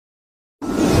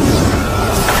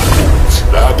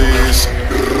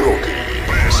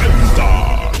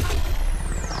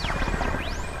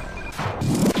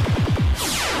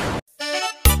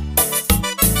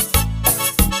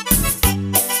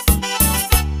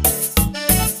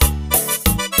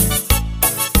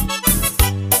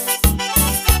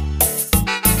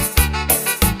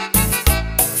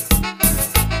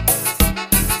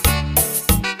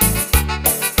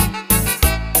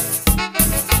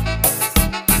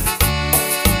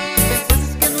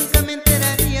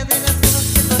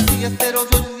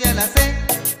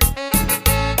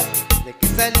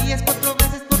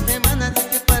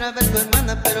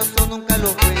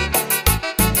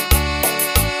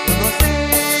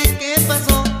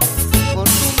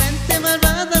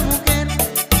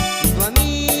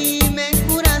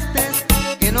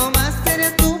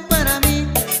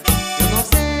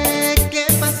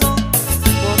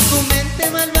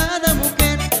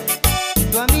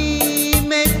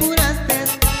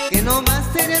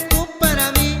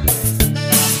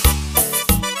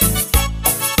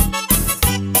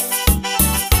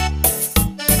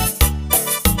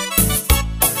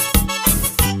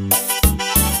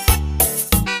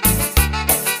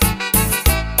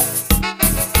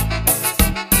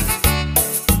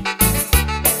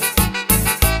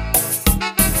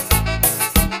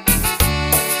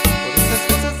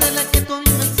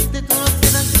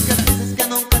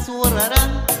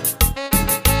acabarán,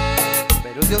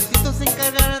 pero Diosito se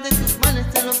encargará de tus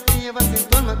males, de los que llevas en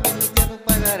tu alma, que en infierno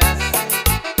pagarás.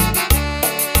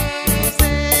 No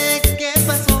sé qué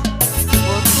pasó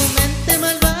por tu mente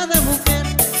malvada, mujer,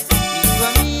 y tú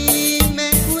a mí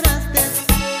me juraste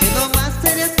que no más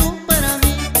serías tú para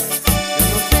mí. Yo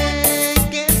no sé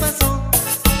qué pasó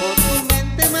por tu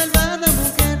mente malvada,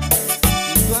 mujer,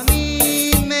 y tú a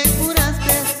mí me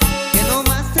juraste que no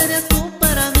más serías tú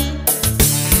para mí.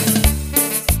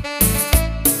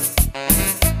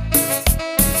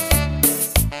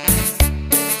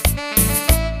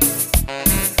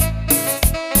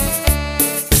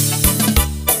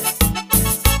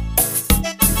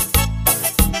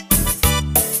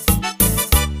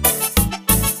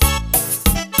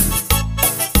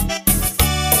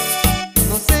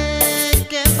 No sé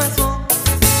qué pasó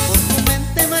por tu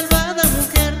mente malvada,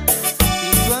 mujer,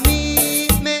 y tú a mí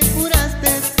me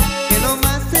juraste que no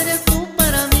más serías tú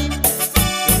para mí.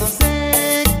 Yo no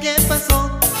sé qué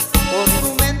pasó por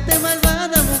tu mente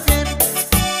malvada, mujer,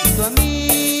 y tú a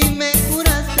mí me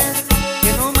juraste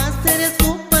que no más serías tú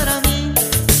para mí.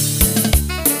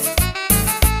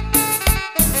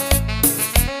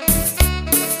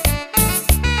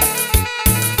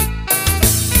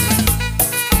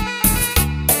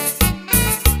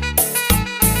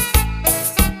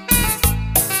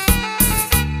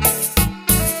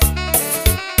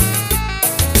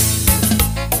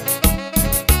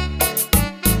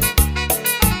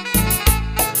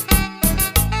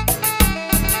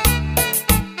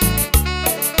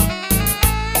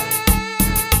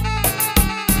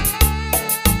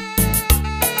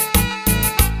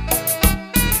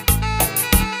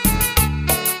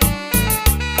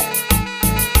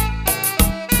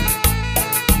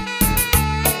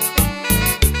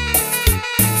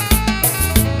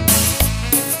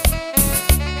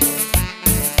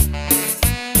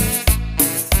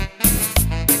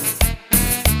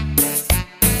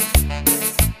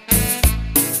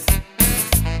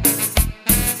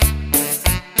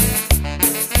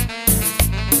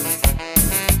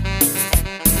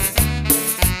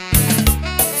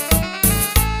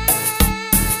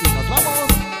 Y nos vamos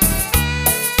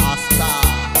hasta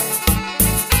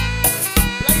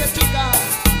Playa Chica,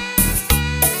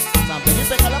 San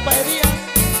Felipe, Jalapa de Díaz.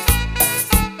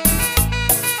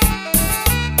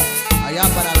 Allá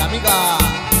para la amiga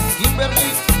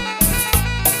Kimberly,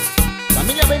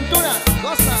 familia Ventura,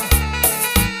 goza.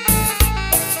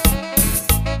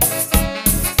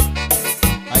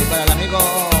 Ahí para el amigo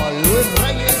Luis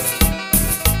Reyes,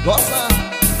 goza.